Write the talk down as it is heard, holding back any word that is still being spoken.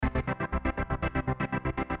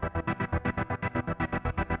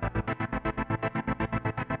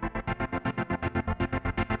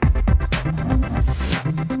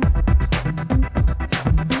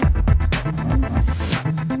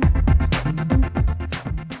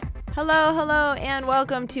Hello, and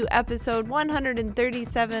welcome to episode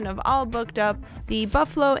 137 of All Booked Up, the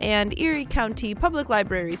Buffalo and Erie County Public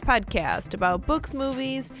Libraries podcast about books,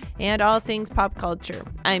 movies, and all things pop culture.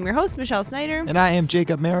 I'm your host, Michelle Snyder. And I am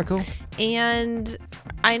Jacob Miracle. And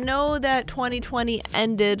I know that 2020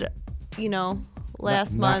 ended,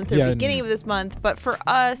 last month or beginning of this month, but for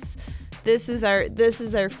us, this is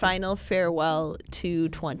our final farewell to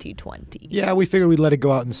 2020. Yeah, we figured we'd let it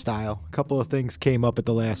go out in style. A couple of things came up at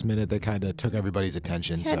the last minute that kind of took everybody's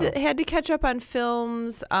attention. Had to catch up on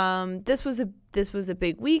films. This was a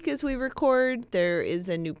big week as we record. There is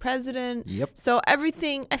a new president. Yep. So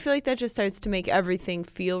everything, I feel like that just starts to make everything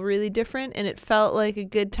feel really different. And it felt like a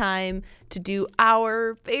good time to do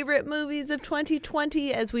our favorite movies of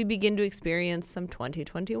 2020 as we begin to experience some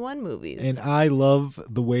 2021 movies. And I love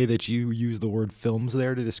the way that you use the word films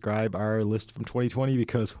there to describe our list from 2020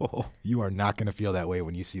 because you are not going to feel that way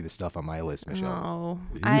when you see the stuff on my list, Michelle. No.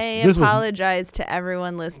 I apologize to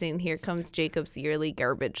everyone listening. Here comes Jacob's yearly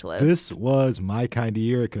garbage list. This was my kind of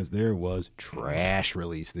year because there was trash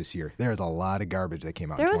released this year. There's a lot of garbage that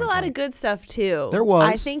came out. There was a lot of good stuff too. There was.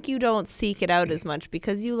 I think you don't seek it out as much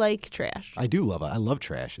because you like trash. I do love it. I love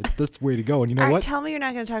trash. That's the way to go. And you know what? Tell me you're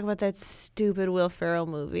not going to talk about that stupid Will Ferrell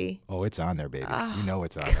movie. Oh, it's on there, baby. Oh, you know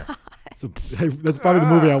it's on there. So, that's probably the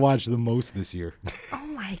movie I watched the most this year. Oh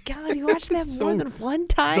my God, you watched that more than one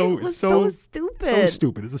time? It was so stupid. So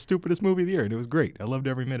stupid. It's the stupidest movie of the year, and it was great. I loved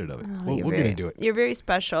every minute of it. We'll get into it. You're very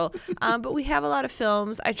special. But we have a lot of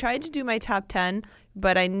films. I tried to do my top 10,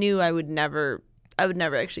 but I knew I would never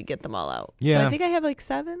actually get them all out. Yeah. So I think I have like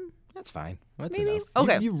 7. That's fine. That's Maybe? enough.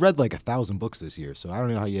 Okay. You read like 1,000 books this year, so I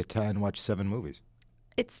don't know how you had time to watch 7 movies.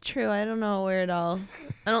 It's true. I don't know where it all.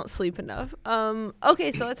 I don't sleep enough.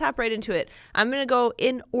 Okay, so let's hop right into it. I'm gonna go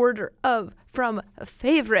in order of from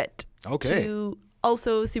favorite to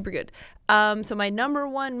also super good. So my number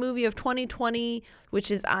one movie of 2020,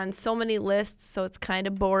 which is on so many lists, so it's kind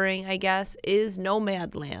of boring, I guess, is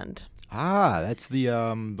Nomadland. Ah, that's the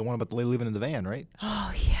one about the lady living in the van, right?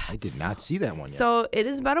 Oh yeah. I did not see that one yet. So it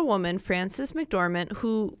is about a woman, Frances McDormand,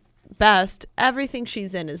 who everything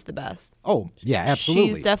she's in is the best. Oh, yeah, absolutely.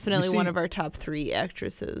 She's definitely one of our top 3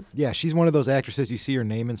 actresses. Yeah, she's one of those actresses, you see her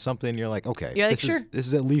name in something, you're like, okay, sure. This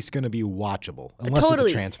is at least going to be watchable, unless it's a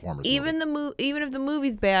Transformers movie. Even if the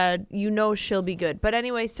movie's bad, she'll be good. But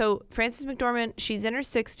anyway, so Frances McDormand, she's in her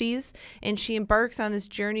 60s, and she embarks on this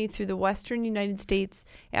journey through the western United States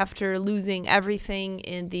after losing everything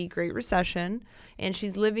in the Great Recession, and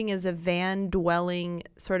she's living as a van-dwelling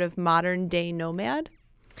sort of modern-day nomad.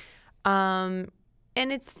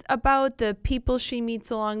 And it's about the people she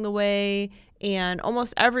meets along the way, and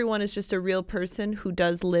almost everyone is just a real person who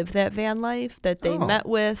does live that van life that they met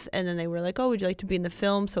with, and then they were like, oh, would you like to be in the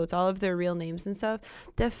film? So it's all of their real names and stuff.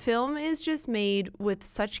 The film is just made with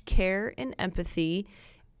such care and empathy,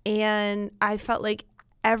 and I felt like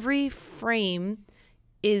every frame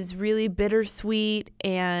is really bittersweet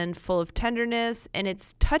and full of tenderness, and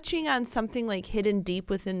it's touching on something like hidden deep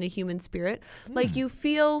within the human spirit. Like you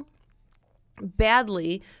feel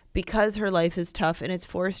badly because her life is tough and it's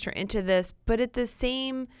forced her into this, but at the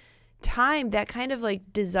same time, that kind of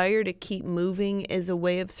like desire to keep moving is a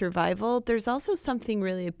way of survival. There's also something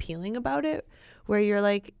really appealing about it where you're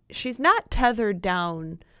like, she's not tethered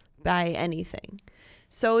down by anything.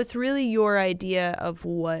 So it's really your idea of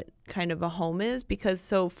what kind of a home is, because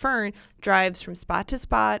so Fern drives from spot to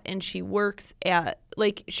spot and she works at,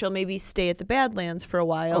 like, she'll maybe stay at the Badlands for a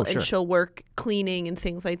while and she'll work cleaning and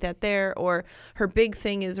things like that there. Or her big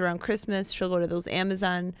thing is around Christmas, she'll go to those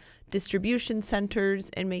Amazon distribution centers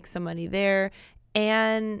and make some money there.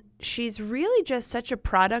 And she's really just such a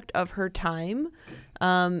product of her time.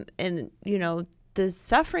 And, the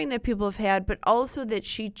suffering that people have had, but also that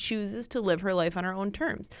she chooses to live her life on her own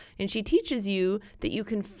terms. And she teaches you that you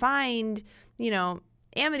can find,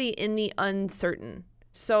 amity in the uncertain.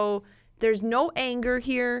 So there's no anger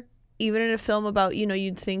here, even in a film about,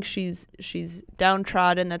 you'd think she's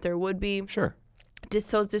downtrodden, that there would be. Sure.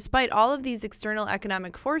 So despite all of these external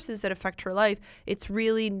economic forces that affect her life, it's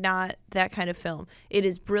really not that kind of film. It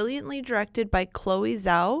is brilliantly directed by Chloe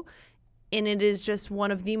Zhao, and it is just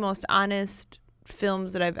one of the most honest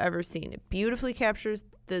films that I've ever seen. It beautifully captures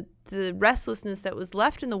the restlessness that was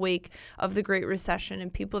left in the wake of the Great Recession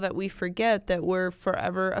and people that we forget that were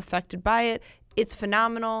forever affected by it. It's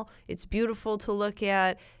phenomenal. It's beautiful to look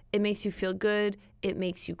at. It makes you feel good. It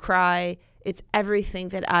makes you cry. It's everything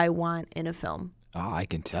that I want in a film. Oh, I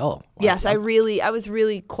can tell. Wow. Yes, I was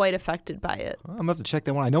really quite affected by it. I'm going to have to check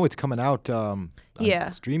that one. I know it's coming out on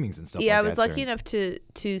streamings and stuff like that. Yeah, I was lucky enough to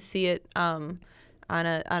see it on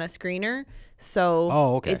a screener.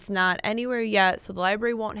 So it's not anywhere yet. So the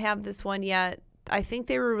library won't have this one yet. I think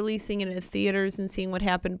they were releasing it in theaters and seeing what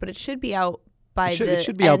happened, but it should be out by the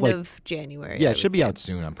end of January. Yeah, it should be out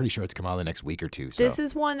soon. I'm pretty sure it's come out the next week or two. So. This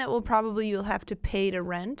is one that you'll have to pay to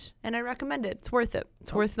rent, and I recommend it. It's worth it.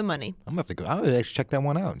 It's worth the money. I'm gonna have to go. I'm gonna actually check that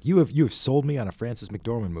one out. You have sold me on a Frances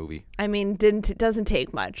McDormand movie. I mean, it doesn't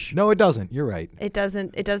take much. No, it doesn't. You're right. It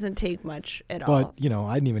doesn't take much at all. But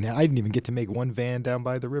I didn't even get to make one van down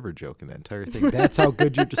by the river joke in that entire thing. That's how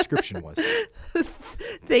good your description was.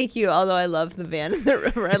 Thank you. Although I love the van in the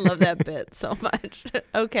river, I love that bit so much.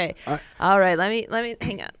 Okay, all right. Let me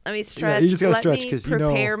hang on. Let me stretch. Yeah, you just gotta Let stretch me because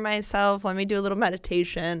prepare myself. Let me do a little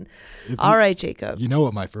meditation. All right, Jacob. You know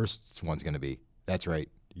what my first one's gonna be? That's right.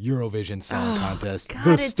 Eurovision Song Contest, God,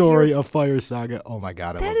 the story of Fire Saga. Oh my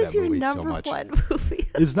God, I love that movie so much. That is your number one movie.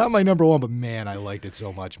 It's not my number one, but man, I liked it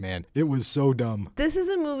so much, man. It was so dumb. This is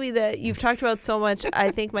a movie that you've talked about so much.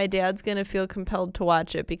 I think my dad's gonna feel compelled to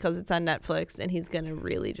watch it because it's on Netflix, and he's gonna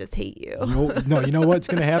really just hate you. You know what's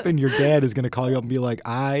gonna happen? Your dad is gonna call you up and be like,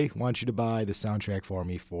 "I want you to buy the soundtrack for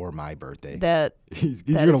me for my birthday." He's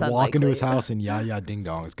gonna walk into his house and Ya Ya Ding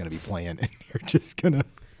Dong is gonna be playing, and you're just gonna.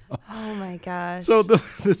 Oh my gosh. So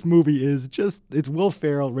this movie is it's Will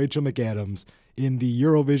Ferrell, Rachel McAdams in the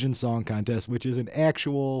Eurovision Song Contest, which is an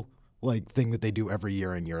actual thing that they do every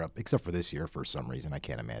year in Europe, except for this year for some reason. I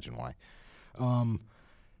can't imagine why.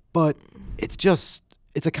 But it's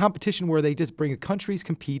a competition where they just bring countries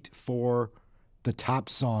compete for the top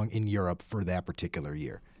song in Europe for that particular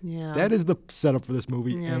year. Yeah. That is the setup for this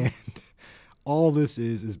movie. Yeah. And all this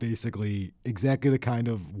is basically exactly the kind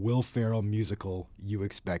of Will Ferrell musical you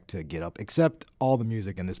expect to get up, except all the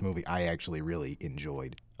music in this movie I actually really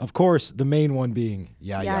enjoyed. Of course, the main one being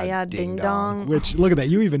Ya Ya Ding Dong, which, look at that,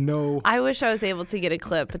 you even know. I wish I was able to get a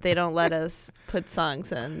clip, but they don't let us put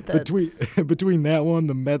songs in. Between that one,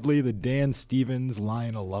 the medley, the Dan Stevens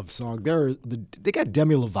Lionel Love song, they got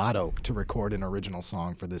Demi Lovato to record an original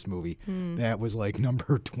song for this movie that was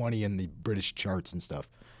number 20 in the British charts and stuff.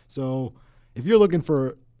 So if you're looking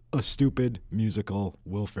for a stupid musical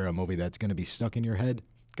Will Ferrell movie that's going to be stuck in your head,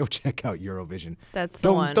 go check out Eurovision. That's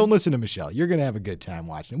the one. Don't listen to Michelle. You're going to have a good time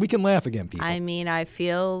watching it. We can laugh again, people. I mean, I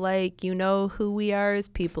feel like you know who we are as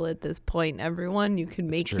people at this point. Everyone, you can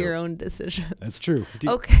make your own decisions. That's true.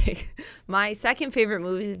 Okay. My second favorite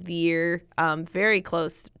movie of the year, very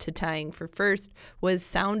close to tying for first, was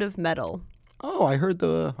Sound of Metal. Oh, I heard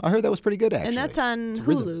that was pretty good, actually. And that's on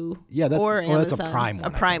Hulu. Yeah, Amazon. That's a Prime one.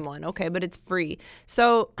 A Prime one, okay, but it's free.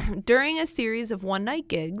 So during a series of one-night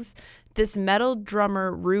gigs, this metal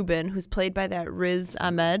drummer, Ruben, who's played by that Riz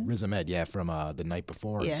Ahmed. Riz Ahmed, yeah, from The Night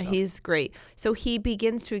Before. Yeah, he's great. So he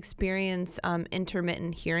begins to experience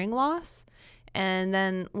intermittent hearing loss. And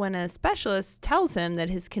then when a specialist tells him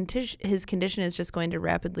that his condition is just going to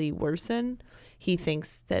rapidly worsen, he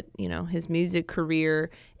thinks that, his music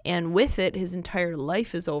career and with it, his entire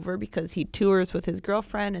life is over because he tours with his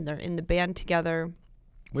girlfriend and they're in the band together.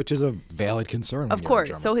 Which is a valid concern. Of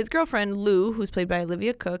course. So his girlfriend, Lou, who's played by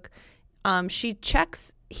Olivia Cook,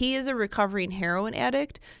 he is a recovering heroin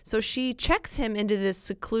addict. So she checks him into this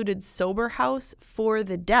secluded sober house for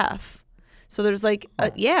the deaf. So there's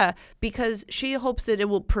because she hopes that it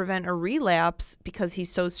will prevent a relapse because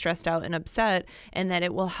he's so stressed out and upset, and that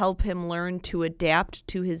it will help him learn to adapt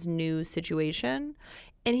to his new situation.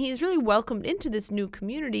 And he's really welcomed into this new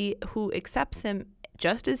community who accepts him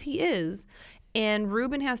just as he is. And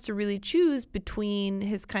Ruben has to really choose between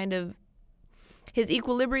his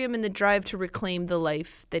equilibrium and the drive to reclaim the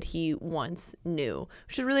life that he once knew,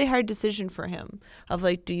 which is a really hard decision for him of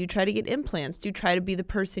do you try to get implants? Do you try to be the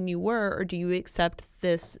person you were, or do you accept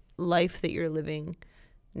this life that you're living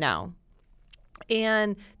now?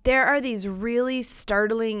 And there are these really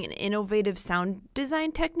startling and innovative sound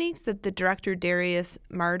design techniques that the director Darius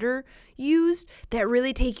Marder used that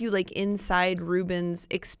really take you inside Ruben's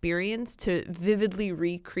experience to vividly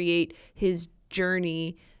recreate his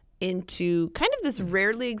journey into kind of this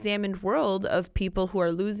rarely examined world of people who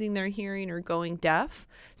are losing their hearing or going deaf.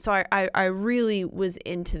 So I really was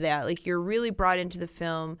into that. You're really brought into the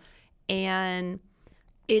film, and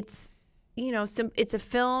it's, it's a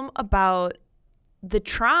film about the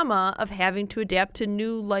trauma of having to adapt to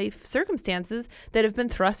new life circumstances that have been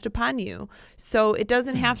thrust upon you. So it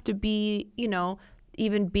doesn't have to be,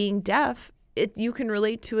 even being deaf. You can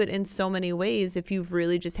relate to it in so many ways if you've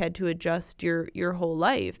really just had to adjust your whole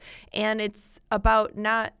life. And it's about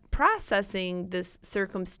not processing this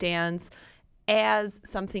circumstance as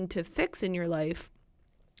something to fix in your life,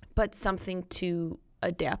 but something to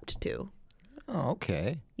adapt to. Oh,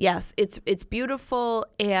 okay. Yes, it's beautiful,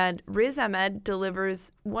 and Riz Ahmed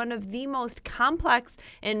delivers one of the most complex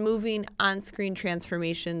and moving on-screen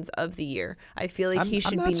transformations of the year. I feel like he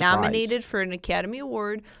should be nominated for an Academy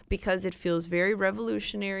Award because it feels very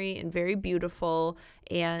revolutionary and very beautiful,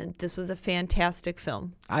 and this was a fantastic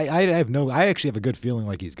film. I actually have a good feeling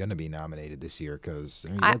like he's going to be nominated this year because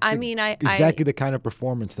exactly the kind of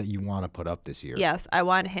performance that you want to put up this year. Yes, I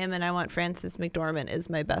want him, and I want Frances McDormand as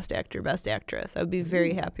my best actor, best actress. I would be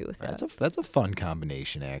very happy with that. That's a fun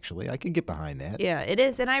combination, actually. I can get behind that. Yeah, it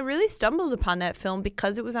is, and I really stumbled upon that film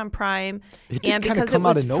because it was on Prime and because it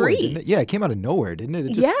was free. Yeah, it came out of nowhere, didn't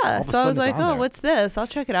it? So I was like, oh, what's this? I'll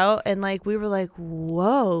check it out, and we were like,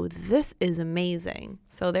 whoa, this is amazing.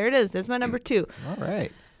 So there it is. There's my number 2. All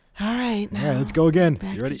right. Now let's go again.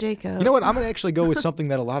 Back you ready? To Jacob. You know what? I'm going to actually go with something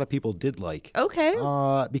that a lot of people did like. Okay.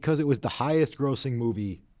 Because it was the highest grossing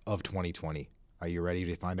movie of 2020. Are you ready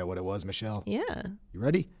to find out what it was, Michelle? Yeah. You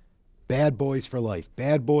ready? Bad Boys for Life.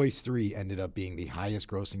 Bad Boys 3 ended up being the highest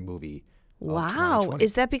grossing movie. Wow.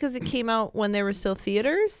 Is that because it came out when there were still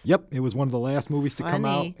theaters? Yep. It was one of the last movies to come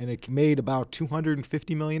out, and it made about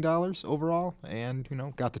 $250 million overall, and,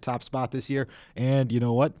 got the top spot this year. And you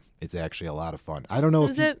know what? It's actually a lot of fun. I don't know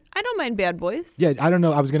I don't mind Bad Boys. Yeah, I don't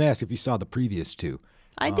know. I was going to ask if you saw the previous 2.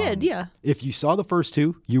 I did, yeah. If you saw the first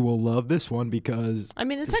 2, you will love this one because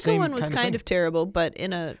the second one was kind of terrible, but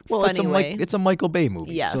in a funny way. It's a Michael Bay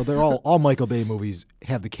movie. Yes. So they're all Michael Bay movies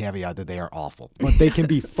have the caveat that they are awful, but they can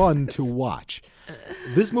be fun to watch.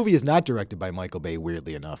 This movie is not directed by Michael Bay,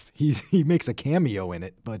 weirdly enough. He makes a cameo in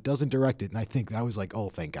it, but doesn't direct it. And I think I was like, oh,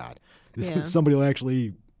 thank God. Somebody will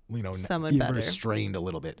actually, be restrained a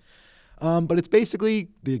little bit. But it's basically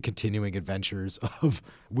the continuing adventures of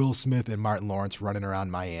Will Smith and Martin Lawrence running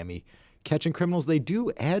around Miami, catching criminals. They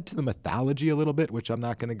do add to the mythology a little bit, which I'm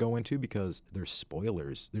not going to go into because there's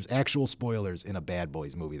spoilers. There's actual spoilers in a Bad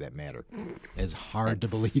Boys movie that matter. As hard to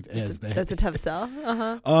believe as that. That's a tough sell.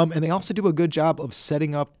 Uh-huh. And they also do a good job of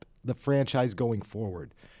setting up the franchise going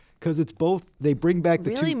forward. Because it's both, they bring back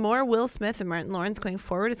the two. Really, more Will Smith and Martin Lawrence going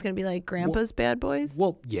forward? It's going to be like Grandpa's Bad Boys?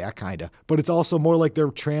 Well, yeah, kind of. But it's also more like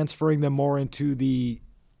they're transferring them more into the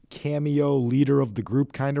cameo leader of the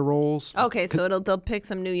group kind of roles. Okay, so they'll pick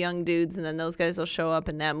some new young dudes, and then those guys will show up,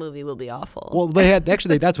 and that movie will be awful. Well, they had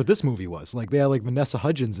actually that's what this movie was. They had Vanessa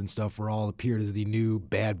Hudgens and stuff were all appeared as the new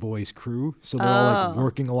Bad Boys crew, so they're all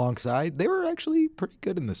working alongside. They were actually pretty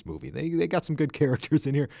good in this movie. They got some good characters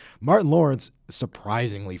in here. Martin Lawrence,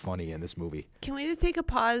 surprisingly funny in this movie. Can we just take a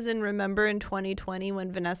pause and remember in 2020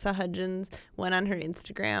 when Vanessa Hudgens went on her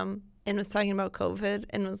Instagram and was talking about COVID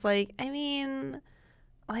and was like,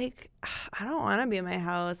 I don't want to be in my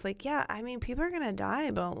house. People are going to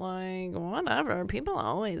die, but whatever. People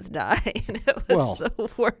always die. And it was the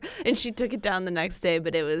worst. And she took it down the next day,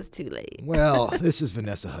 but it was too late. Well, this is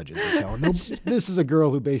Vanessa Hudgens. This is a girl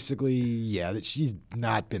who basically, that she's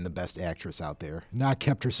not been the best actress out there. Not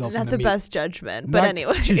kept herself not in the best judgment, but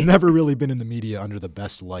anyway. She's never really been in the media under the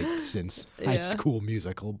best light since High School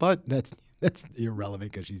Musical, but that's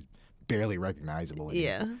irrelevant because she's barely recognizable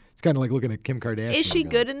anymore. It's kind of like looking at Kim Kardashian. Is she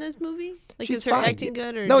good in this movie? Is her acting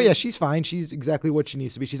good? Or no, she's fine. She's exactly what she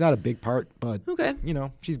needs to be. She's not a big part, but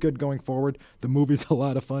she's good going forward. The movie's a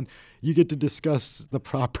lot of fun. You get to discuss the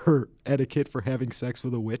proper etiquette for having sex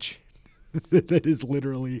with a witch. That is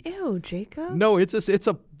literally. Ew, Jacob. No, it's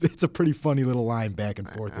a pretty funny little line back and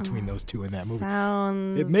forth between those two in that movie.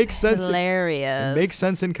 Sounds it makes sense. Hilarious. It makes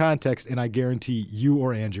sense in context, and I guarantee you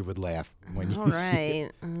or Andrew would laugh when you see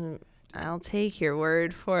it. I'll take your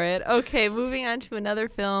word for it. Okay, moving on to another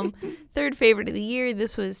film. Third favorite of the year.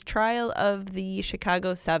 This was Trial of the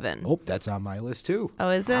Chicago 7. Oh, that's on my list too. Oh,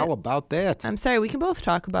 is it? How about that? I'm sorry. We can both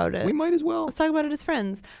talk about it. We might as well. Let's talk about it as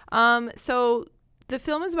friends. So the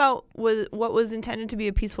film is about what was intended to be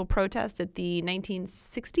a peaceful protest at the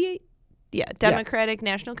 1968 Democratic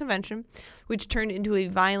National Convention, which turned into a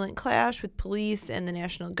violent clash with police and the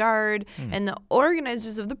National Guard. And the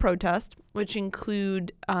organizers of the protest, which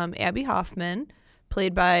include Abby Hoffman,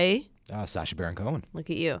 played by Sacha Baron Cohen. Look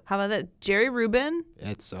at you. How about that? Jerry Rubin.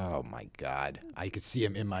 It's, oh my God. I could see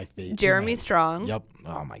him in my face. Jeremy Strong. Yep.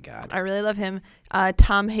 Oh my God. I really love him.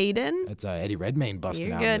 Tom Hayden. It's Eddie Redmayne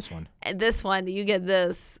busting out in this one. And this one, you get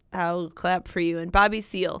this. I'll clap for you. And Bobby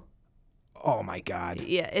Seale. Oh my God.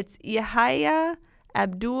 Yeah, it's Yahya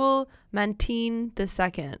Abdul Mateen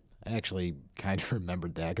II. I actually kind of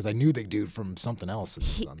remembered that because I knew the dude from something else.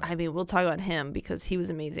 We'll talk about him because he was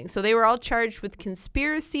amazing. So they were all charged with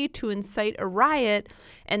conspiracy to incite a riot,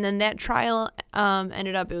 and then that trial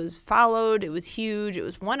ended up, it was followed. It was huge. It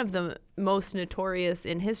was one of the most notorious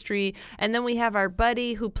in history. And then we have our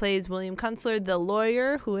buddy who plays William Kunstler, the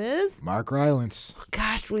lawyer, who is Mark Rylance.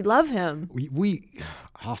 Gosh, we love him. We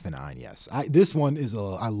off and on, yes. This one is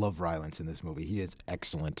I love Rylance in this movie. He is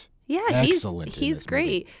excellent. Yeah, excellent. He's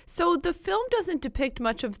great. Movie. So the film doesn't depict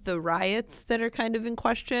much of the riots that are kind of in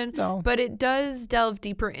question, but it does delve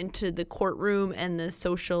deeper into the courtroom and the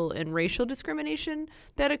social and racial discrimination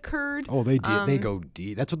that occurred. Oh, they did. They go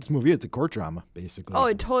deep. That's what this movie is. It's a court drama, basically. Oh,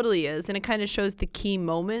 it totally is. And it kind of shows the key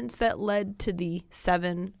moments that led to the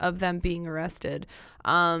 7 of them being arrested.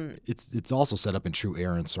 It's also set up in true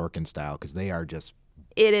Aaron Sorkin style because they are just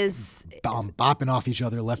it is bopping off each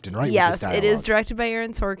other left and right. Yes, with this dialogue. It is directed by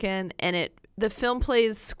Aaron Sorkin, and the film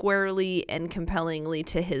plays squarely and compellingly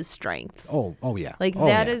to his strengths. Oh yeah.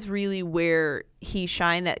 That is really where he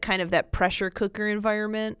shined. That kind of that pressure cooker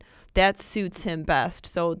environment that suits him best.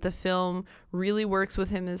 So the film really works with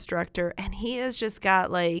him as director, and he has just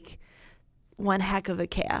got one heck of a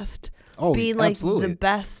cast. Being absolutely. The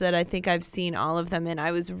best that I think I've seen all of them in.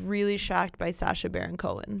 I was really shocked by Sacha Baron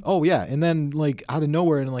Cohen. Oh yeah, and then out of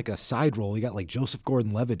nowhere in a side role, you got Joseph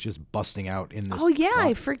Gordon-Levitt just busting out in this. Oh yeah,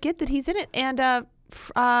 I forget that he's in it, and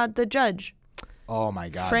the judge. Oh my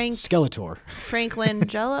God, Frank Skeletor. Frank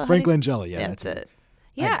Langella. Frank Langella, yeah, that's it.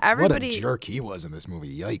 Yeah, everybody. What a jerk he was in this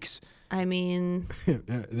movie. Yikes. I mean,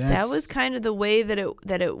 that was kind of the way that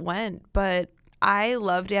it went, but I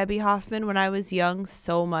loved Abbie Hoffman when I was young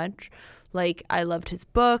so much. I loved his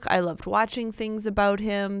book. I loved watching things about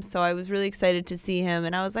him. So I was really excited to see him.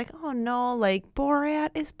 And I was like, oh no, Borat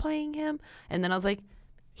is playing him. And then I was like,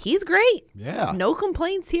 he's great. Yeah. No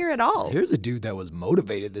complaints here at all. Here's a dude that was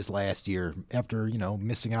motivated this last year after,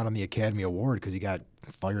 missing out on the Academy Award because he got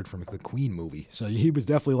fired from the Queen movie. So he was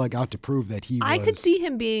definitely out to prove that he was. I could see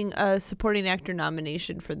him being a supporting actor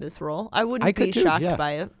nomination for this role. I wouldn't be shocked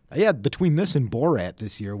by it. Yeah, between this and Borat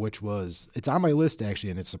this year, it's on my list actually,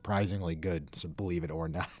 and it's surprisingly good, so believe it or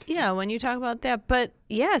not. Yeah, when you talk about that. But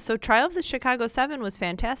yeah, so Trial of the Chicago 7 was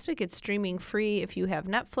fantastic. It's streaming free if you have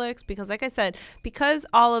Netflix because like I said, because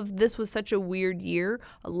all of this was such a weird year,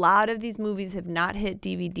 a lot of these movies have not hit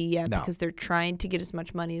DVD yet because they're trying to get as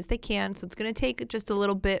much money as they can. So it's going to take just a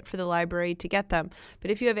little bit for the library to get them.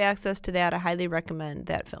 But if you have access to that, I highly recommend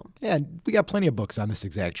that film. Yeah, we got plenty of books on this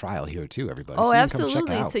exact trial here too, everybody. Oh, so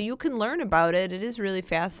absolutely. So you can learn about it. It is really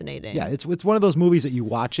fascinating. Yeah, it's one of those movies that you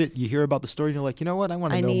watch it, you hear about the story, and you're like, you know what? I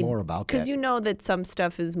want to know more about that. Because you know that some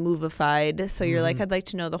stuff is movified, so you're like, I'd like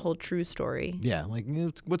to know the whole true story. Yeah,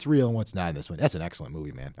 what's real and what's not in this one. That's an excellent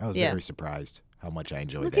movie, man. I was very surprised how much I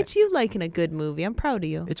enjoyed that. Look at you liking a good movie. I'm proud of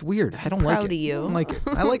you. It's weird. I don't like it. Proud of you. I don't like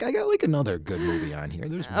it. I got another good movie on here.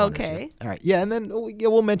 There's one okay. Or two. All right. Yeah, and then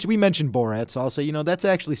we mentioned Borat, so I'll say, that's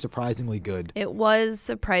actually surprisingly good. It was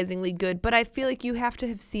surprisingly good, but I feel like you have to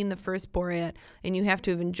have seen the first Borat and you have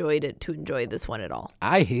to have enjoyed it to enjoy this one at all.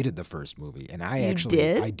 I hated the first movie, and I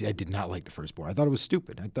did not like the first Borat. I thought it was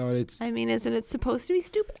stupid. I thought isn't it supposed to be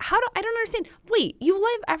stupid? I don't understand. Wait, you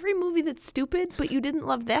love every movie that's stupid, but you didn't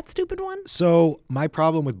love that stupid one? So my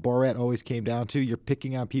problem with Borat always came down to you're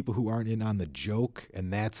picking on people who aren't in on the joke,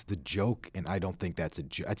 and that's the joke, and I don't think that's a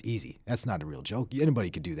joke. That's easy. That's not a real joke. Anybody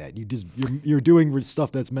could do that. You're doing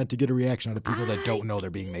stuff that's meant to get a reaction out of people that don't know they're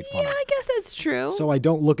being made fun of. Yeah, I guess that's true. So I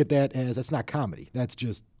don't look at that as that's not comedy. That's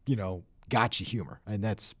just gotcha humor, and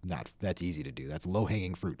that's easy to do. That's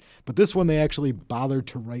low-hanging fruit. But this one, they actually bothered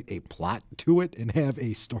to write a plot to it and have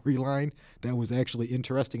a storyline that was actually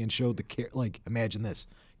interesting and showed imagine this,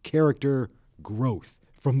 character growth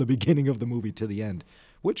from the beginning of the movie to the end,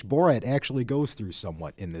 which Borat actually goes through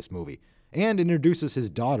somewhat in this movie, and introduces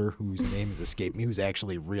his daughter, whose name has escaped me, who's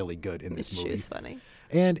actually really good in this movie. She's funny.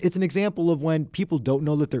 And it's an example of when people don't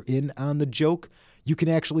know that they're in on the joke, you can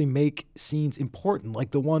actually make scenes important,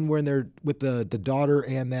 like the one where they're with the daughter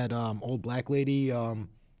and that old black lady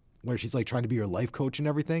where she's trying to be her life coach and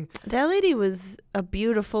everything. That lady was a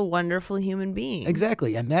beautiful, wonderful human being.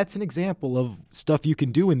 Exactly. And that's an example of stuff you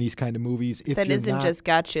can do in these kind of movies. That isn't just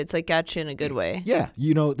gotcha. It's gotcha in a good way. Yeah.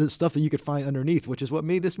 The stuff that you could find underneath, which is what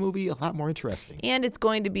made this movie a lot more interesting. And it's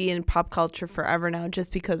going to be in pop culture forever now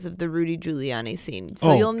just because of the Rudy Giuliani scene.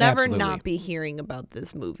 So you'll never not be hearing about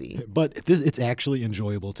this movie. But it's actually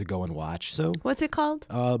enjoyable to go and watch. So what's it called?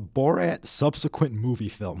 Borat Subsequent Movie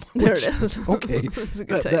Film. There it is. Okay. That's a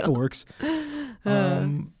good title. That works.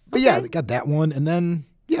 But yeah, got that one, and then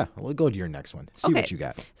we'll go to your next one. See what you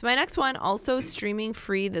got. So my next one, also streaming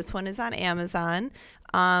free. This one is on Amazon.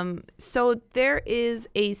 So there is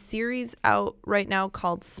a series out right now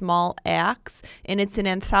called Small Axe, and it's an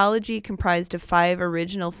anthology comprised of 5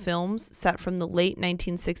 original films set from the late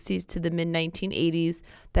 1960s to the mid-1980s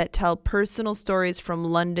that tell personal stories from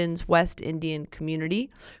London's West Indian community,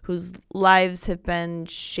 whose lives have been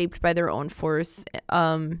shaped by their own force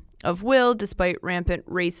of will despite rampant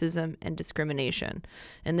racism and discrimination.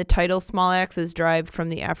 And the title Small Axe is derived from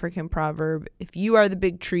the African proverb, if you are the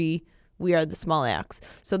big tree, we are the small axe.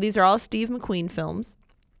 So these are all Steve McQueen films.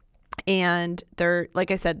 And they're,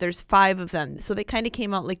 like I said, there's 5 of them. So they kind of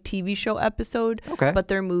came out like TV show episode, but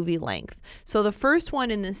they're movie length. So the first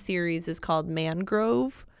one in this series is called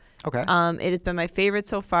Mangrove. Okay. It has been my favorite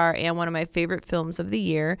so far and one of my favorite films of the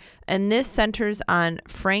year. And this centers on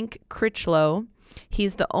Frank Critchlow.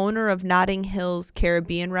 He's the owner of Notting Hill's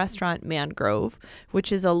Caribbean restaurant Mangrove,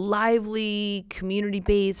 which is a lively community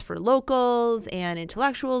base for locals and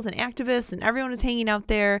intellectuals and activists, and everyone is hanging out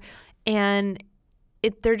there. And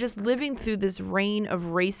they're just living through this reign of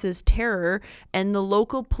racist terror, and the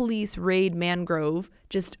local police raid Mangrove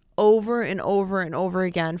just over and over and over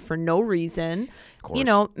again for no reason,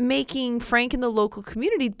 making Frank and the local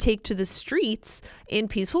community take to the streets in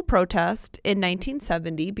peaceful protest in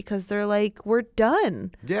 1970 because they're like, we're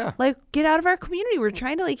done. Yeah. Like, get out of our community. We're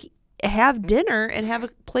trying to have dinner and have a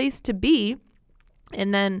place to be.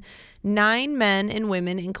 And then 9 men and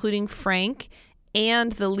women, including Frank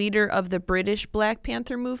and the leader of the British Black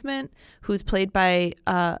Panther movement, who's played by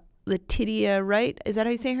Letitia Wright. Is that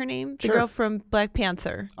how you say her name? The girl from Black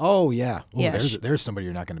Panther. Oh, yeah. Ooh, yeah. There's somebody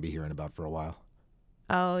you're not going to be hearing about for a while.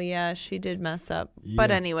 Oh, yeah. She did mess up. Yeah.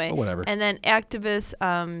 But anyway. Whatever. And then activist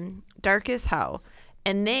Darcus Howe.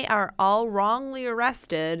 And they are all wrongly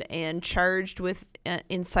arrested and charged with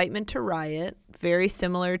incitement to riot, very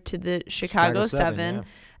similar to the Chicago 7. Yeah.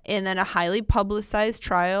 And then a highly publicized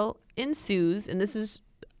trial ensues. And this is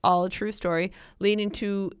all a true story, leading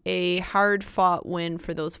to a hard-fought win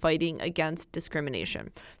for those fighting against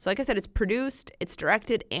discrimination. So like I said, it's produced, it's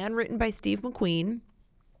directed, and written by Steve McQueen,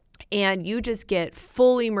 and you just get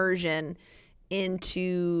full immersion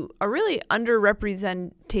into a really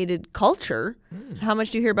underrepresented culture. How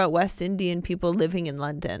much do you hear about West Indian people living in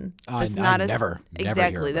London? That's never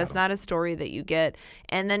exactly. That's not a story that you get.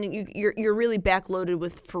 And then you're really backloaded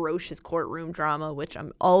with ferocious courtroom drama, which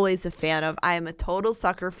I'm always a fan of. I am a total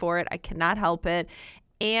sucker for it. I cannot help it.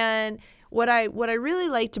 And what I really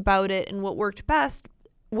liked about it and what worked best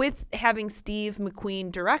with having Steve McQueen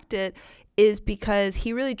direct it is because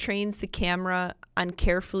he really trains the camera on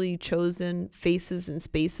carefully chosen faces and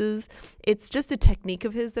spaces. It's just a technique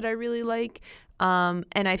of his that I really like. And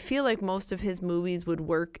I feel like most of his movies would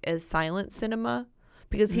work as silent cinema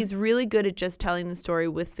because he's really good at just telling the story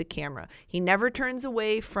with the camera. He never turns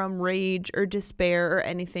away from rage or despair or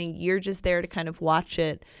anything. You're just there to kind of watch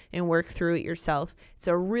it and work through it yourself. It's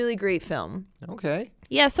a really great film. Okay.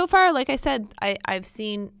 Yeah, so far, like I said, I've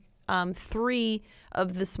seen 3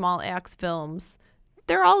 of the Small Axe films.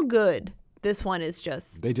 They're all good. This one is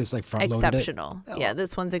just they just like front-loaded exceptional. it? Yeah,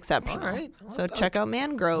 this one's exceptional. All right. So check out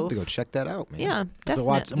Mangrove. I have to go check that out, man. Yeah,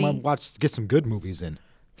 definitely. I'm gonna get some good movies in.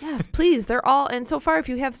 Yes, please. They're all, and so far, if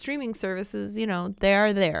you have streaming services, they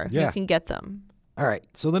are there. Yeah. You can get them. All right.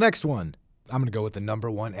 So the next one, I'm going to go with the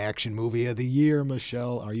 #1 action movie of the year,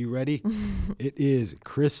 Michelle. Are you ready? It is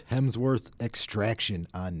Chris Hemsworth's Extraction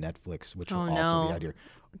on Netflix, which will also be out here.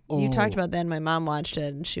 You talked about that, and my mom watched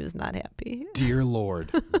it, and she was not happy. Dear Lord,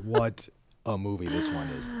 what a movie this one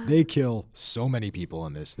is. They kill so many people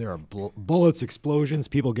in this. There are bullets, explosions,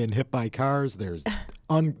 people getting hit by cars. There's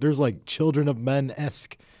like Children of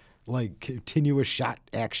Men-esque, like continuous shot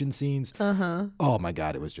action scenes. Oh my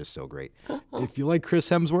God, it was just so great. If you like Chris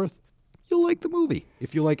Hemsworth, you'll like the movie.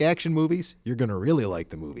 If you like action movies, you're going to really like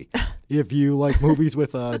the movie. If you like movies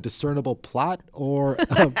with a discernible plot or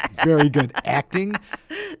very good acting,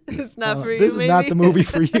 it's not for you, this is not the movie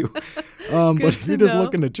for you. But if you're just know.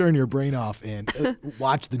 looking to turn your brain off and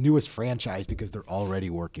watch the newest franchise because they're already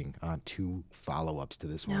working on 2 follow-ups to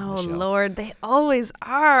this one. Oh, Michelle. Lord, they always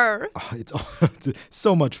are. Oh, it's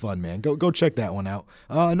so much fun, man. Go check that one out.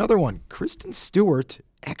 Another one, Kristen Stewart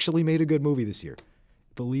actually made a good movie this year.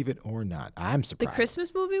 Believe it or not. I'm surprised. The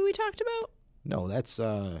Christmas movie we talked about? No, that's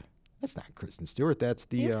not Kristen Stewart. That's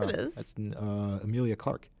Yes, it is. That's Emilia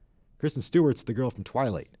Clarke. Kristen Stewart's the girl from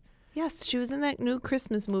Twilight. Yes, she was in that new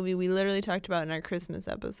Christmas movie we literally talked about in our Christmas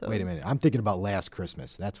episode. Wait a minute. I'm thinking about Last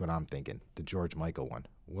Christmas. That's what I'm thinking. The George Michael one.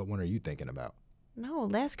 What one are you thinking about? No,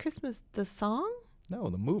 Last Christmas, the song? No,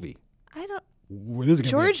 the movie. I don't. This is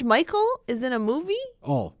George Michael is in a movie?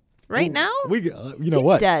 Oh. Right now? You know He's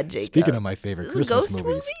what? dead, Jacob. Speaking of my favorite This is a Christmas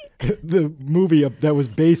ghost movies, the movie that was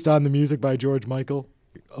based on the music by George Michael,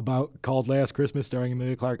 called Last Christmas starring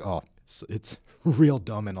Emilia Clarke. Oh, it's real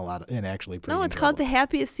dumb and actually pretty. No, it's called The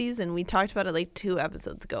Happiest Season. We talked about it like 2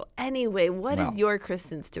 episodes ago. Anyway, what is your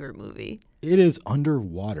Kristen Stewart movie? It is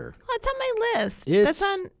Underwater. Oh, it's on my list. That's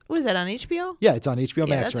on. What is that on HBO? Yeah, it's on HBO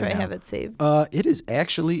Max that's right where now. I have it saved. It is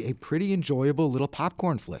actually a pretty enjoyable little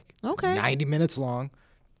popcorn flick. Okay. 90 minutes long.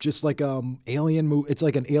 Just like alien movie. It's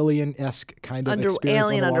like an alien-esque kind of experience.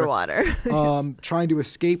 Alien underwater. Trying to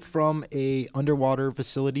escape from a underwater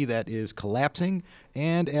facility that is collapsing,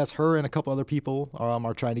 and as her and a couple other people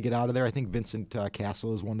are trying to get out of there. I think Vincent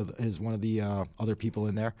Castle is one of the other people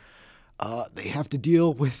in there. They have to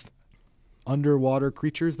deal with underwater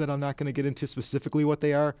creatures that I'm not going to get into specifically what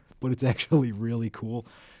they are, but it's actually really cool.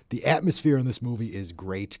 The atmosphere in this movie is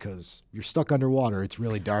great because you're stuck underwater. It's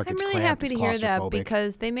really dark. I'm it's really cramped, happy to hear that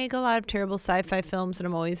because they make a lot of terrible sci-fi films, and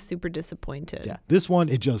I'm always super disappointed. Yeah, this one,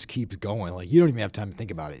 it just keeps going. Like, you don't even have time to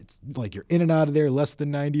think about it. It's like you're in and out of there less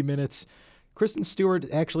than 90 minutes. Kristen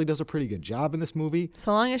Stewart actually does a pretty good job in this movie.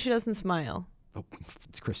 So long as she doesn't smile. Oh,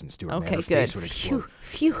 it's Kristen Stewart. Okay, man. Her good. face would explode.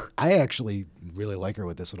 Phew. I actually really like her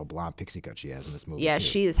with this little blonde pixie cut she has in this movie. Yeah, too.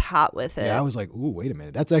 she is hot with it. Yeah, I was like, ooh, wait a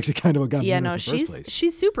minute. That's actually kind of what got me in the first place.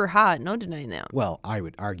 She's super hot. No denying that. Well, I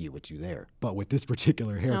would argue with you there, but with this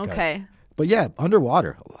particular haircut. Okay. But yeah,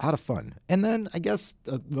 Underwater, a lot of fun. And then I guess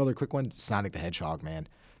another quick one, Sonic the Hedgehog, man.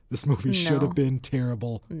 This movie should have been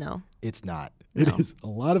terrible. No. It's not. It is a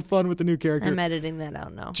lot of fun with the new character. I'm editing that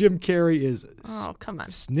out now. Jim Carrey is come on.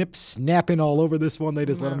 snapping all over this one. They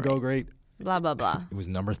just let him go great. Blah, blah, blah. It was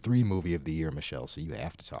number 3 movie of the year, Michelle, so you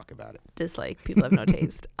have to talk about it. Dislike. People have no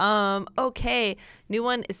taste. Okay. New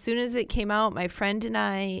one. As soon as it came out, my friend and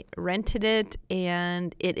I rented it,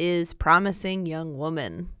 and it is Promising Young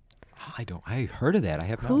Woman. I heard of that. I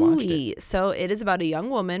have not watched it. So it is about a young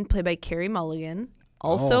woman played by Carey Mulligan.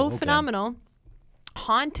 Also phenomenal.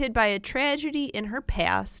 Haunted by a tragedy in her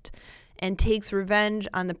past and takes revenge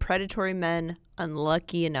on the predatory men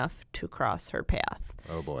unlucky enough to cross her path.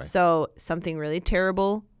 Oh, boy. So something really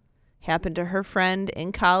terrible happened to her friend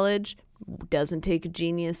in college. Doesn't take a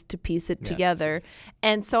genius to piece it together.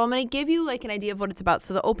 And so I'm going to give you like an idea of what it's about.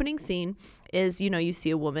 So the opening scene is, you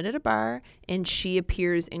see a woman at a bar and she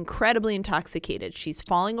appears incredibly intoxicated. She's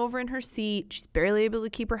falling over in her seat. She's barely able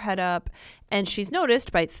to keep her head up. And she's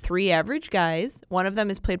noticed by 3 average guys. One of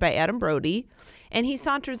them is played by Adam Brody. And he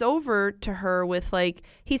saunters over to her with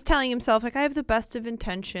he's telling himself I have the best of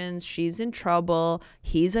intentions. She's in trouble.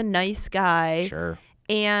 He's a nice guy. Sure.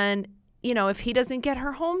 And if he doesn't get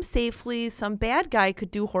her home safely, some bad guy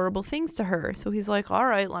could do horrible things to her. So he's like, all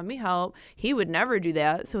right, let me help. He would never do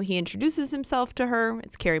that. So he introduces himself to her.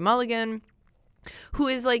 It's Carey Mulligan, who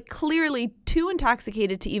is clearly too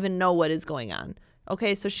intoxicated to even know what is going on.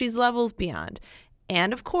 Okay, so she's levels beyond.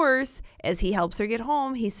 And of course, as he helps her get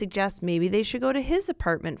home, he suggests maybe they should go to his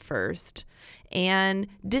apartment first. And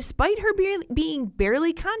despite her being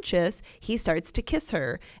barely conscious, he starts to kiss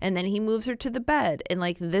her. And then he moves her to the bed. And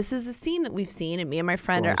this is a scene that we've seen. And me and my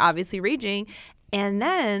friend are obviously raging. And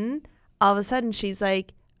then all of a sudden she's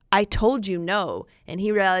like, I told you no. And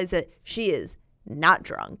he realized that she is not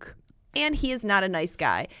drunk. And he is not a nice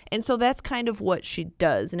guy. And so that's kind of what she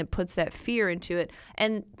does. And it puts that fear into it.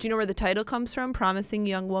 And do you know where the title comes from? Promising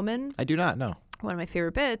Young Woman? I do not know. One of my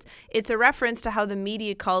favorite bits. It's a reference to how the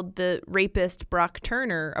media called the rapist Brock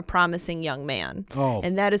Turner a promising young man. Oh.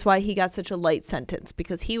 And that is why he got such a light sentence,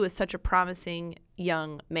 because he was such a promising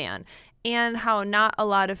young man. And how not a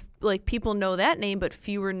lot of people know that name, but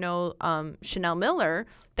fewer know Chanel Miller.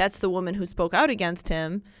 That's the woman who spoke out against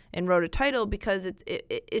him and wrote a title, because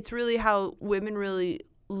it's really how women really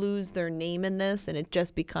lose their name in this, and it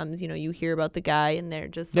just becomes, you hear about the guy and they're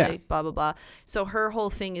just blah, blah, blah. So her whole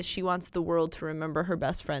thing is she wants the world to remember her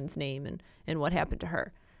best friend's name and what happened to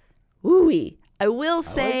her. Ooh-wee. I will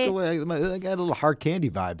say, I got a little hard candy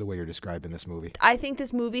vibe the way you're describing this movie. I think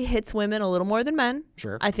this movie hits women a little more than men.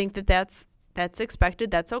 Sure. I think that's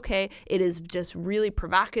expected. That's okay. It is just really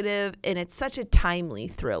provocative, and it's such a timely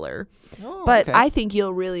thriller. Oh, but okay. I think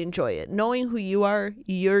you'll really enjoy it. Knowing who you are,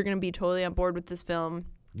 you're going to be totally on board with this film.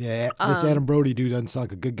 Yeah, this Adam Brody dude doesn't sound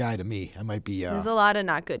like a good guy to me. I might be. There's a lot of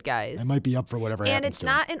not good guys. I might be up for whatever happens. And it's to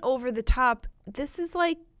not him. an over the top. This is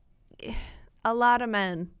a lot of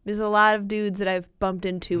men. There's a lot of dudes that I've bumped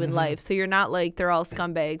into in life. So you're not they're all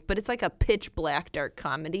scumbags, but it's like a pitch black dark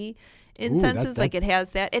comedy in senses. It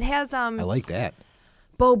has that. It has I like that.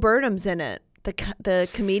 Bo Burnham's in it. The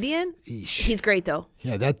comedian, Eesh. he's great though.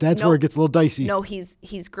 Yeah, that's where it gets a little dicey. No, he's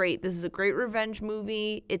great. This is a great revenge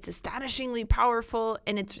movie. It's astonishingly powerful,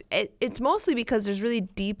 and it's mostly because there's really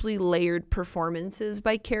deeply layered performances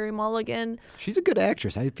by Carey Mulligan. She's a good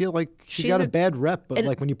actress. I feel like she's got a bad rep, but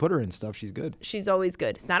like when you put her in stuff, she's good. She's always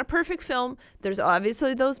good. It's not a perfect film. There's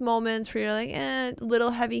obviously those moments where you're like, a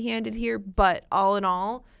little heavy-handed here, but all in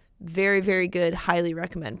all, very, very good. Highly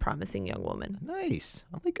recommend Promising Young Woman. Nice.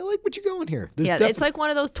 I like what you're going here. It's like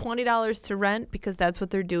one of those $20 to rent because that's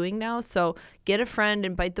what they're doing now. So get a friend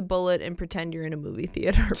and bite the bullet and pretend you're in a movie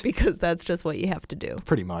theater because that's just what you have to do.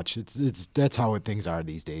 Pretty much. That's how things are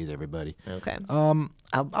these days, everybody. Okay.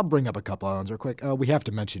 I'll bring up a couple of ones real quick. We have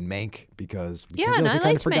to mention Mank because I kind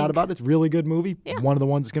of forgot Mank. about it. It's a really good movie. Yeah. One of the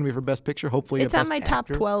ones that's going to be for Best Picture. Hopefully it's a on Best my top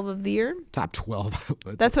Actor. 12 of the year. Top 12.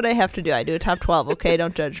 That's what I have to do. I do a top 12. Okay,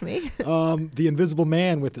 don't judge me. The Invisible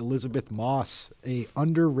Man with Elizabeth Moss, a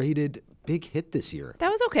underrated big hit this year. That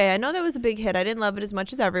was okay. I know that was a big hit. I didn't love it as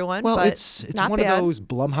much as everyone. Well, but it's not one bad. of those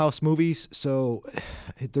Blumhouse movies, so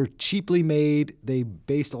they're cheaply made. They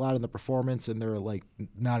based a lot on the performance, and they're like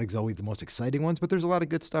not always the most exciting ones, but there's a lot of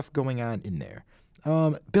good stuff going on in there.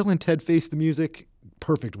 Bill and Ted Face the Music,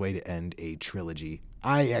 perfect way to end a trilogy.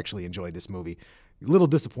 I actually enjoyed this movie. A little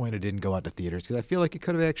disappointed it didn't go out to theaters because I feel like it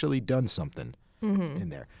could have actually done something in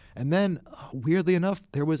there. And then, weirdly enough,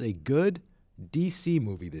 there was a good DC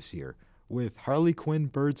movie this year with Harley Quinn,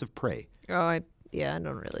 Birds of Prey. Oh, I don't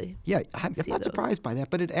really. Yeah, I'm not surprised by that,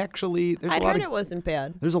 but it actually I'd heard it wasn't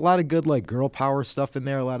bad. There's a lot of good like girl power stuff in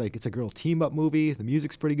there. It's a girl team up movie. The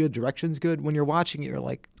music's pretty good. Direction's good. When you're watching it, you're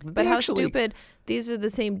like, but how stupid! These are the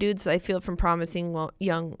same dudes I feel from Promising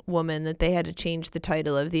Young Woman that they had to change the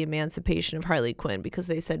title of The Emancipation of Harley Quinn because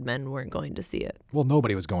they said men weren't going to see it. Well,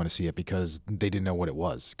 nobody was going to see it because they didn't know what it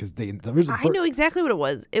was. Because I knew exactly what it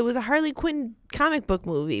was. It was a Harley Quinn comic book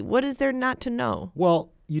movie. What is there not to know?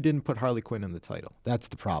 Well, you didn't put Harley Quinn in the title. That's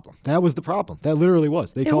the problem. That was the problem. That literally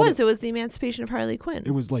was. It was The Emancipation of Harley Quinn.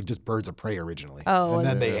 It was like just Birds of Prey originally. Oh, and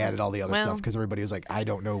then they added all the other stuff because everybody was like, I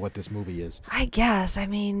don't know what this movie is. I guess. I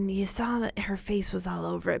mean, you saw that her face was all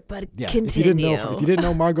over it, but yeah, continue. If you didn't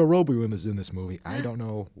know Margot Robbie was in this movie, I don't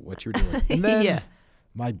know what you're doing. And then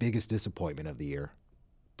my biggest disappointment of the year,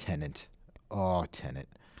 Tenet. Oh, Tenet.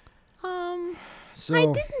 So I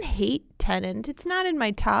didn't hate Tenet. It's not in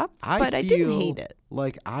my top, but I didn't hate it.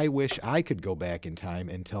 Like I wish I could go back in time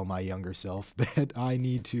and tell my younger self that I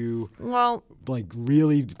need to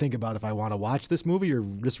really think about if I want to watch this movie or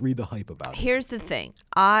just read the hype about it. Here's the thing.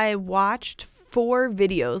 I watched 4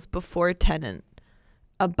 videos before Tenet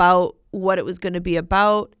about what it was going to be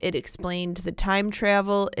about. It explained the time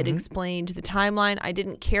travel. It explained the timeline. I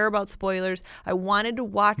didn't care about spoilers. I wanted to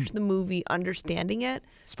watch the movie understanding it.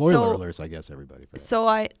 Spoiler alerts, I guess, everybody.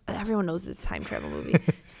 Everyone knows this time travel movie.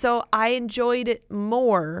 So I enjoyed it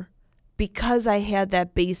more because I had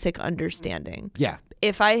that basic understanding. Yeah.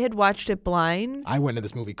 If I had watched it blind, I went into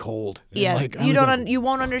this movie cold. Yeah, you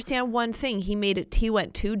won't understand one thing. He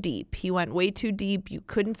went too deep. He went way too deep. You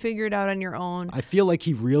couldn't figure it out on your own. I feel like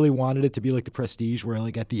he really wanted it to be like The Prestige, where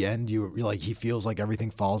like at the end you're like he feels like everything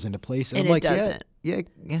falls into place, and I'm it doesn't.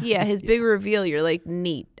 Yeah. His big reveal, you're like,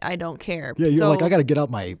 neat. I don't care. Yeah, you're like, I got to get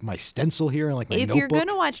out my stencil here and like my notebook. If you're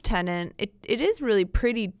gonna watch Tenet, it is really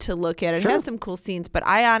pretty to look at. It has some cool scenes, but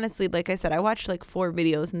I honestly, like I said, I watched like 4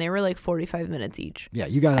 videos and they were like 45 minutes each. Yeah,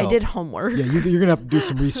 you got. I did homework. Yeah, you're gonna have to do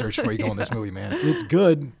some research before you go in this movie, man. It's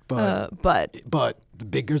good, but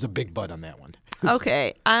there's a big but on that one.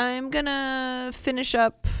 Okay, I'm gonna finish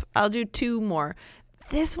up. I'll do 2 more.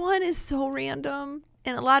 This one is so random.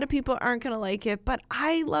 And a lot of people aren't going to like it, but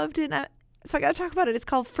I loved it. So I got to talk about it. It's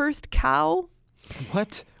called First Cow.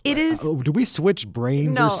 What? It is. Do we switch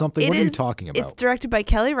brains or something? What are you talking about? It's directed by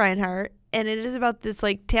Kelly Reinhardt, and it is about this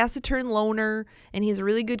like taciturn loner, and he's a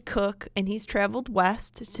really good cook, and he's traveled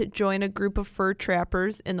west to join a group of fur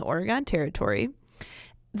trappers in the Oregon Territory.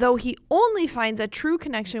 Though he only finds a true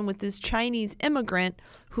connection with this Chinese immigrant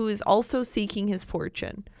who is also seeking his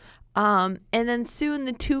fortune. And then soon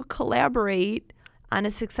the two collaborate on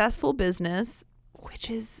a successful business, which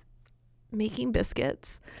is making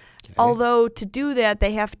biscuits. Okay. Although to do that,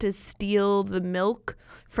 they have to steal the milk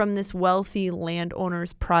from this wealthy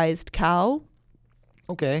landowner's prized cow.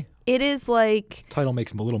 Okay. It is like... Title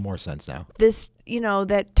makes a little more sense now. This,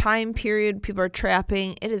 that time period, people are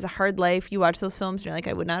trapping. It is a hard life. You watch those films and you're like,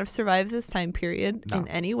 I would not have survived this time period in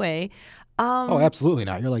any way. Oh, absolutely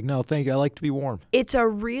not. You're like, no, thank you. I like to be warm. It's a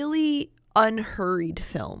really unhurried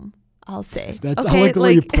film. I'll say. I like the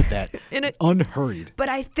way you put that. Unhurried. But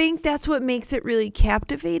I think that's what makes it really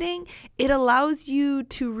captivating. It allows you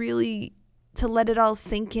to let it all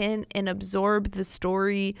sink in and absorb the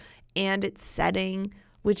story and its setting,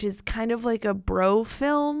 which is kind of like a bro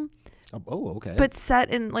film. Oh, okay. But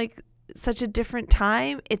set in like such a different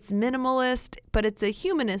time. It's minimalist, but it's a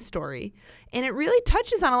humanist story. And it really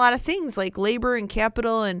touches on a lot of things like labor and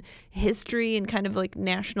capital and history and kind of like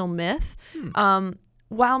national myth,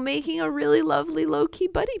 while making a really lovely low-key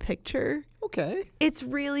buddy picture. Okay. It's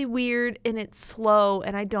really weird and it's slow,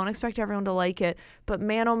 and I don't expect everyone to like it. But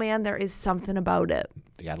man, oh man, there is something about it.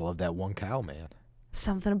 You gotta love that one cow, man.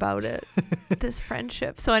 Something about it. This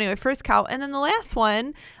friendship. So anyway, first cow. And then the last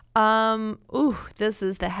one, this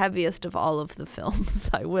is the heaviest of all of the films.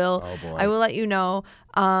 I will let you know.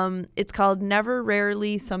 It's called Never,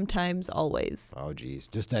 Rarely, Sometimes, Always. Oh geez.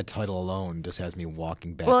 Just that title alone just has me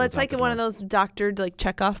walking back. Well, it's like one of those doctored like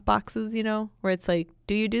checkoff boxes, where it's like,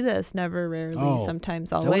 do you do this? Never, rarely,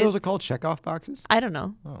 sometimes, always. Is that what those are called, checkoff boxes? I don't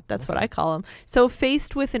know. That's what I call them. So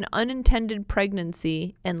faced with an unintended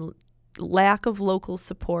pregnancy and lack of local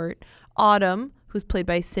support, Autumn, who's played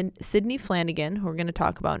by Sydney Flanagan, who we're going to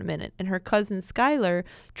talk about in a minute, and her cousin Skylar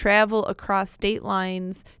travel across state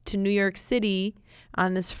lines to New York City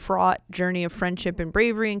on this fraught journey of friendship and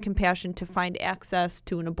bravery and compassion to find access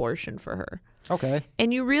to an abortion for her. Okay.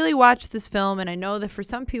 And you really watch this film, and I know that for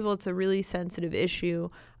some people it's a really sensitive issue,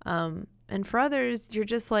 and for others you're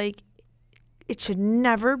just like, it should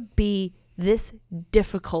never be this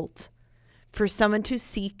difficult for someone to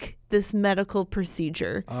seek this medical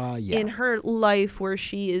procedure in her life where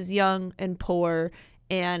she is young and poor,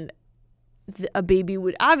 and a baby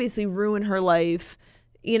would obviously ruin her life.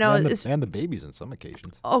 And the babies in some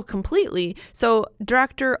occasions. Oh, completely. So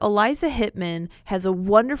director Eliza Hittman has a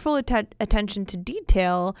wonderful attention to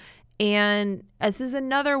detail, and this is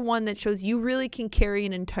another one that shows you really can carry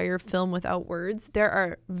an entire film without words. There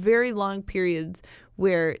are very long periods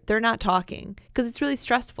where they're not talking because it's really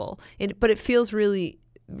stressful, but it feels really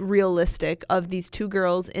realistic of these two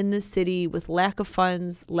girls in the city with lack of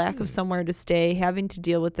funds, lack of somewhere to stay, having to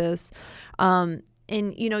deal with this.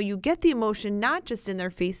 And, you get the emotion not just in their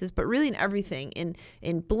faces, but really in everything,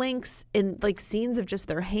 in blinks, in like scenes of just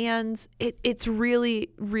their hands. It's really,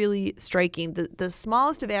 really striking. The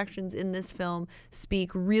smallest of actions in this film speak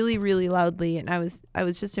really, really loudly. And I was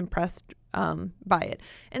just impressed by it.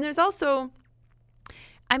 And there's also,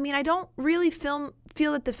 I don't really feel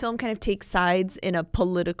that the film kind of takes sides in a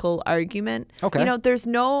political argument. Okay. There's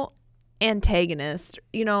no antagonist,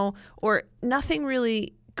 or nothing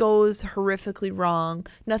really goes horrifically wrong.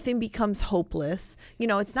 Nothing becomes hopeless.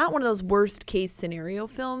 It's not one of those worst case scenario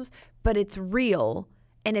films, but it's real,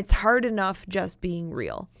 and it's hard enough just being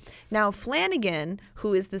real. Now, Flanagan,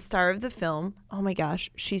 who is the star of the film, oh my gosh,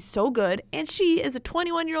 she's so good, and she is a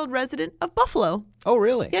 21-year-old resident of Buffalo. Oh,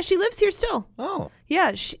 really? Yeah, she lives here still. Oh.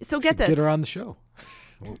 Yeah, so get this. Get her on the show.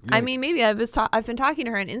 Maybe I've been talking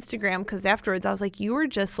to her on Instagram because afterwards I was like,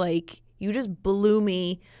 you just blew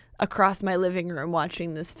me across my living room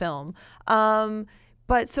watching this film.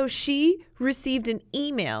 But so she received an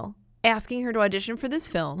email asking her to audition for this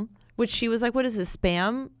film, which she was like, what is this,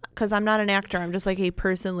 spam? Because I'm not an actor. I'm just like a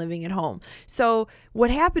person living at home. So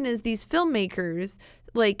what happened is these filmmakers,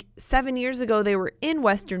 like 7 years ago, they were in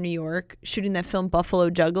Western New York shooting that film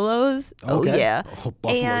Buffalo Juggalos. Okay. Oh, yeah. Oh,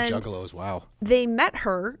 Buffalo Juggalos, wow. They met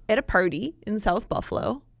her at a party in South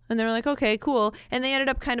Buffalo. And they were like, okay, cool. And they ended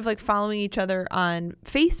up kind of like following each other on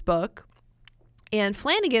Facebook. And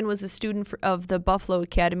Flanagan was a student of the Buffalo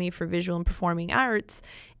Academy for Visual and Performing Arts.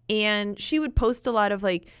 And she would post a lot of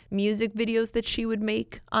like music videos that she would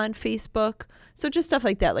make on Facebook. So just stuff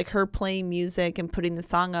like that, like her playing music and putting the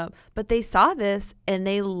song up. But they saw this and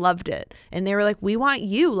they loved it. And they were like, we want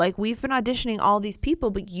you. Like, we've been auditioning all these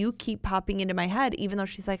people, but you keep popping into my head, even though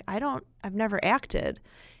she's like, I've never acted.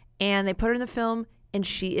 And they put her in the film. And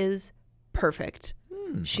she is perfect.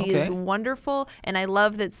 She is wonderful. And I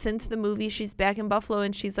love that since the movie, she's back in Buffalo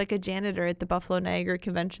and she's like a janitor at the Buffalo Niagara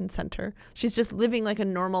Convention Center. She's just living like a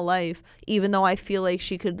normal life, even though I feel like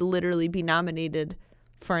she could literally be nominated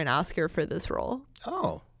for an Oscar for this role.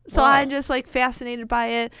 Oh. So I'm just like fascinated by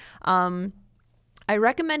it. I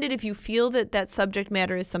recommend it if you feel that subject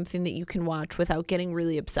matter is something that you can watch without getting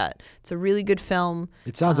really upset. It's a really good film.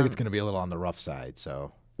 It sounds like it's going to be a little on the rough side,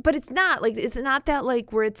 so... But it's not that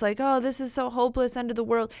like where it's like, oh, this is so hopeless, end of the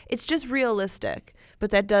world. It's just realistic. But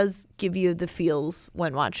that does give you the feels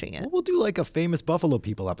when watching it. Well, we'll do like a famous Buffalo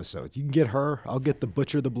People episode. You can get her. I'll get the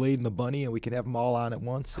Butcher, the Blade, and the Bunny, and we can have them all on at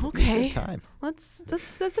once. It'll be a good time.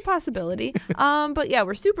 That's a possibility. But yeah,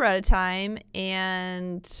 we're super out of time,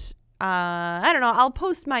 and I don't know. I'll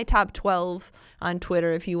post my top 12 on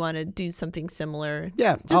Twitter if you want to do something similar.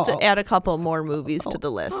 Yeah. Just to add a couple more movies to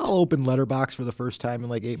the list. I'll open Letterboxd for the first time in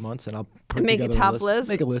like 8 months, and I'll make a top list.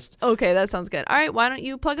 Make a list. Okay, that sounds good. All right, why don't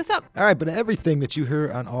you plug us up? All right, but everything that you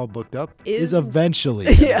hear on All Booked Up is eventually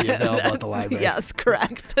going to be available at the library. Yes,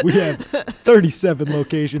 correct. We have 37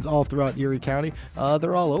 locations all throughout Erie County.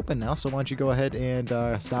 They're all open now, so why don't you go ahead and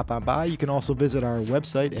stop on by. You can also visit our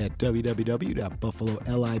website at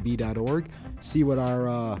www.buffalolib.org, see what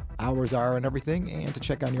our hours are and everything, and to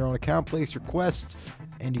check on your own account, place requests,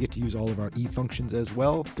 and you get to use all of our e-functions as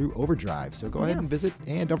well through Overdrive. So go ahead and visit,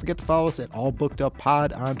 and don't forget to follow us at All Booked Up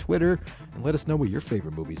Pod on Twitter, and let us know what your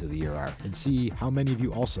favorite movies of the year are, and see how many of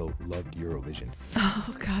you also loved Eurovision.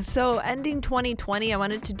 Oh, God. So ending 2020, I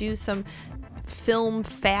wanted to do some film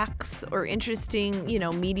facts or interesting,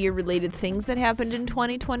 media-related things that happened in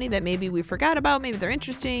 2020 that maybe we forgot about. Maybe they're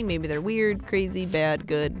interesting, maybe they're weird, crazy, bad,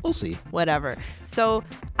 good. We'll see. Whatever. So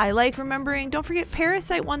I like remembering, don't forget,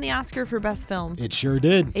 Parasite won the Oscar for Best Film. It sure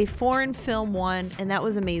did. A foreign film won, and that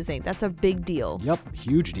was amazing. That's a big deal. Yep,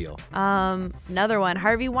 huge deal. Another one,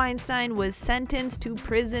 Harvey Weinstein was sentenced to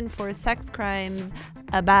prison for sex crimes.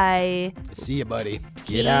 Bye. See you, buddy.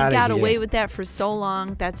 He got away with that for so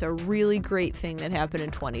long. That's a really great thing that happened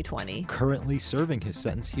in 2020. Currently serving his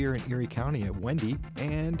sentence here in Erie County at Wendy,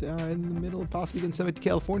 and in the middle of possibly getting sent to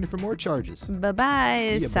California for more charges.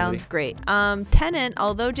 Bye-bye. Sounds great. Tenet,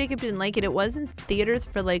 although Jacob didn't like it, it was in theaters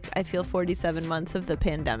for I feel 47 months of the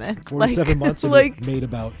pandemic. 47 months and it made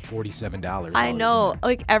about $47. I know.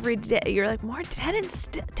 Every day you're like, more Tenet is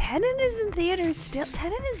in theaters still.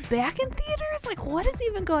 Tenet is back in theaters? What is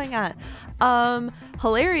even going on?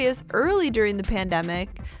 Hilarious. Early during the pandemic,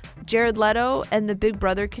 Jared Leto and the Big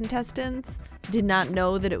Brother contestants did not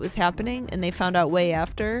know that it was happening, and they found out way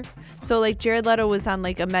after. So Jared Leto was on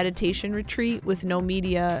a meditation retreat with no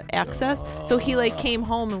media access. So he came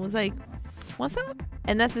home and was like, what's up?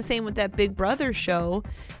 And that's the same with that Big Brother show,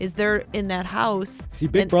 is they're in that house. See,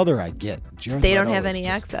 Big Brother I get. Jared they Leto don't have is any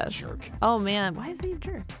just access. a jerk. Oh man, why is he a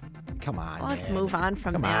jerk? Come on, well, let's man. move on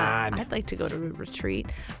from Come that. on. I'd like to go to a retreat.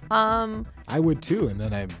 I would too, and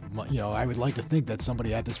then I would like to think that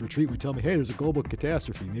somebody at this retreat would tell me, hey, there's a global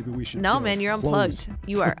catastrophe. Maybe we should. No, man, you're unplugged. close.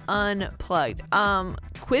 You are unplugged.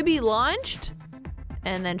 Quibi launched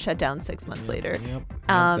and then shut down 6 months later. Yep.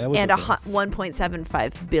 And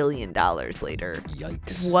 $1.75 billion later.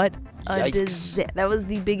 Yikes. What a disaster. That was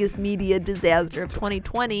the biggest media disaster of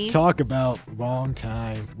 2020. Talk about wrong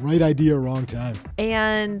time. Right idea, wrong time.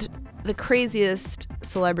 And the craziest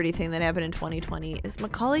celebrity thing that happened in 2020 is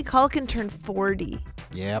Macaulay Culkin turned 40.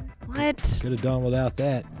 Yep. What? Could have done without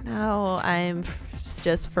that. No, I'm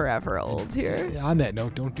just forever old here. On that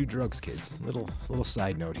note, don't do drugs, kids. Little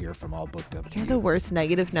side note here from All Booked Up. You're the worst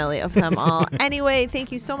negative Nelly of them all. Anyway,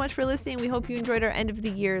 thank you so much for listening. We hope you enjoyed our end of the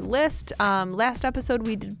year list. Last episode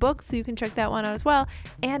we did books, so you can check that one out as well.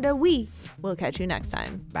 And we will catch you next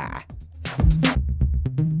time. Bye.